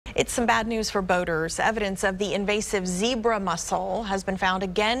It's some bad news for boaters. Evidence of the invasive zebra mussel has been found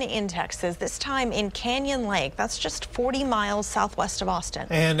again in Texas, this time in Canyon Lake. That's just 40 miles southwest of Austin.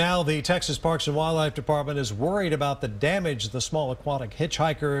 And now the Texas Parks and Wildlife Department is worried about the damage the small aquatic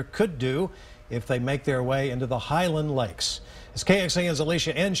hitchhiker could do if they make their way into the Highland Lakes. As KXAN's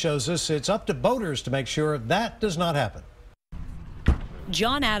Alicia N. shows us, it's up to boaters to make sure that does not happen.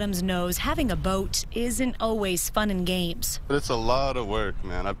 John Adams knows having a boat isn't always fun and games. It's a lot of work,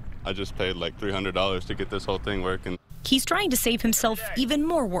 man. I just paid like $300 to get this whole thing working. He's trying to save himself even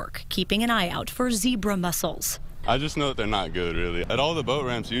more work, keeping an eye out for zebra mussels. I just know that they're not good, really. At all the boat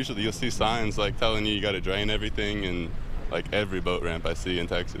ramps, usually you'll see signs like telling you got to drain everything, and like every boat ramp I see in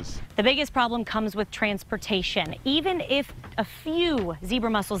Texas. The biggest problem comes with transportation. Even if a few zebra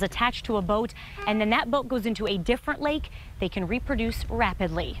mussels attach to a boat and then that boat goes into a different lake, they can reproduce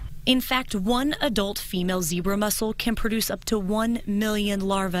rapidly. In fact, one adult female zebra mussel can produce up to 1 million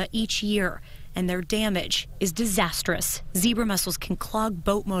larvae each year, and their damage is disastrous. Zebra mussels can clog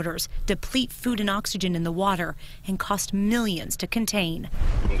boat motors, deplete food and oxygen in the water, and cost millions to contain.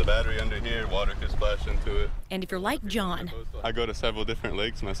 From the battery under here, water could splash into it. And if you're like John, I go to several different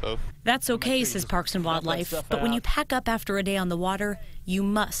lakes myself. That's okay, says Parks and Wildlife, but when you pack up after a day on the water, you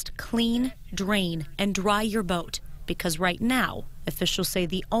must clean, drain, and dry your boat. Because right now, officials say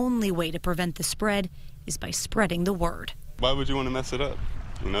the only way to prevent the spread is by spreading the word. Why would you want to mess it up?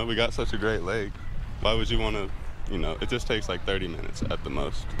 You know, we got such a great lake. Why would you want to, it just takes like 30 minutes at the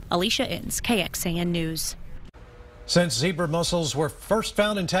most. Alicia Inns, KXAN News. Since zebra mussels were first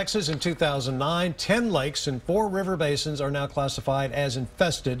found in Texas in 2009, 10 lakes and 4 river basins are now classified as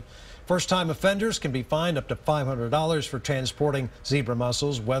infested. First-time offenders can be fined up to $500 for transporting zebra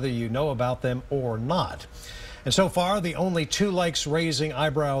mussels, whether you know about them or not. And so far, the only 2 lakes raising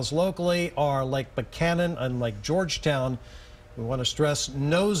eyebrows locally are Lake Buchanan and Lake Georgetown. We want to stress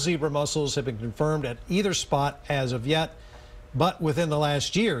no zebra mussels have been confirmed at either spot as of yet. But within the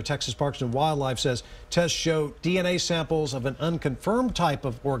last year, Texas Parks and Wildlife says tests show DNA samples of an unconfirmed type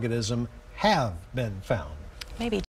of organism have been found. Maybe